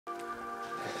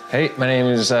Hey, my name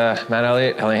is Matt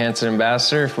Elliott, Helly Hansen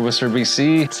Ambassador for Worcester,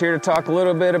 BC. Just here to talk a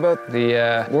little bit about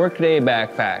the Workday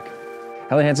Backpack.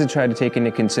 Helly Hansen tried to take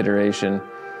into consideration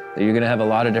that you're gonna have a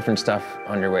lot of different stuff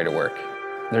on your way to work.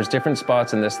 There's different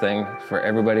spots in this thing for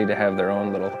everybody to have their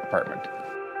own little apartment.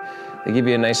 They give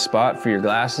you a nice spot for your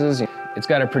glasses. It's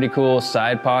got a pretty cool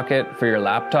side pocket for your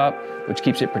laptop, which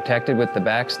keeps it protected with the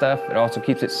back stuff. It also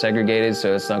keeps it segregated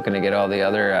so it's not gonna get all the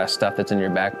other stuff that's in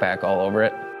your backpack all over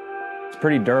it. It's a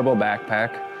pretty durable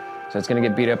backpack, so it's gonna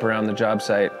get beat up around the job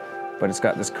site, but it's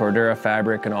got this Cordura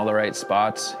fabric in all the right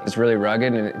spots. It's really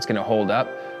rugged and it's gonna hold up,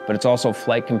 but it's also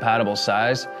flight compatible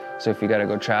size. So if you gotta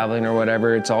go traveling or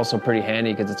whatever, it's also pretty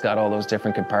handy because it's got all those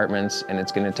different compartments and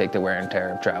it's gonna take the wear and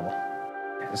tear of travel.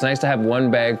 It's nice to have one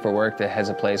bag for work that has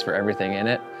a place for everything in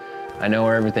it. I know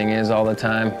where everything is all the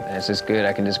time and it's just good.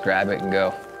 I can just grab it and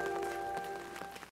go.